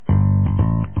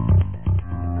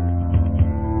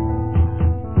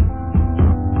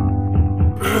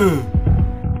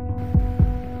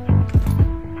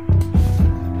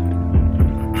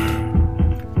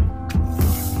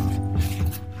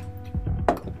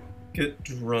Get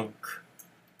drunk.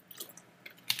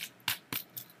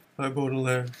 By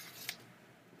Baudelaire.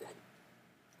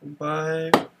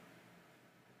 Bye.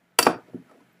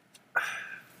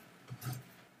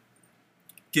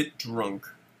 Get drunk.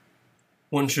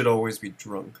 One should always be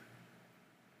drunk.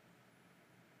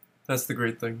 That's the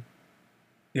great thing.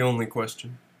 The only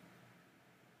question.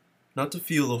 Not to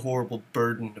feel the horrible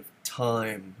burden of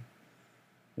time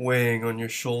weighing on your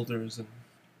shoulders and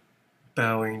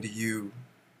bowing to you,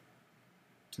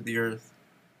 to the earth.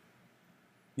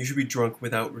 You should be drunk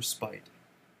without respite.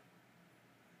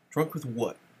 Drunk with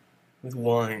what? With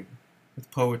wine, with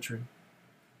poetry,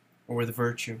 or with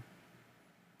virtue.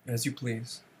 As you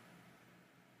please.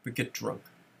 But get drunk.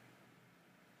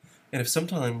 And if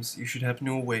sometimes you should happen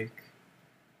to awake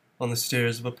on the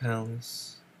stairs of a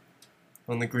palace,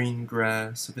 on the green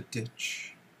grass of a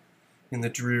ditch, in the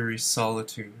dreary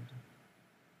solitude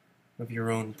of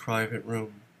your own private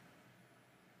room,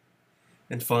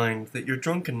 and find that your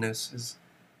drunkenness is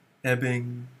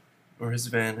ebbing or has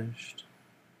vanished,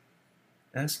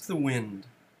 ask the wind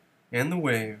and the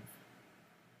wave,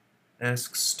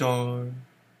 ask star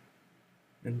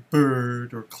and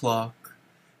bird or clock,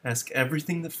 ask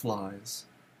everything that flies,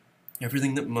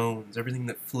 everything that moans, everything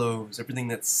that flows, everything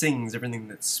that sings, everything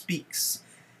that speaks.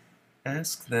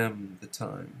 Ask them the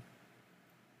time.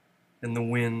 And the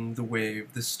wind, the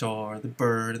wave, the star, the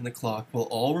bird, and the clock will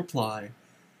all reply,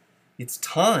 it's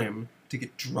time to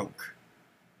get drunk.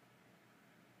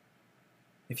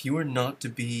 If you are not to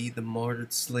be the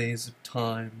martyred slaves of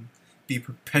time, be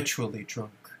perpetually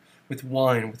drunk, with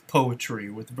wine, with poetry,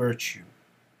 with virtue.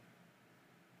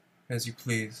 As you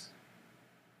please.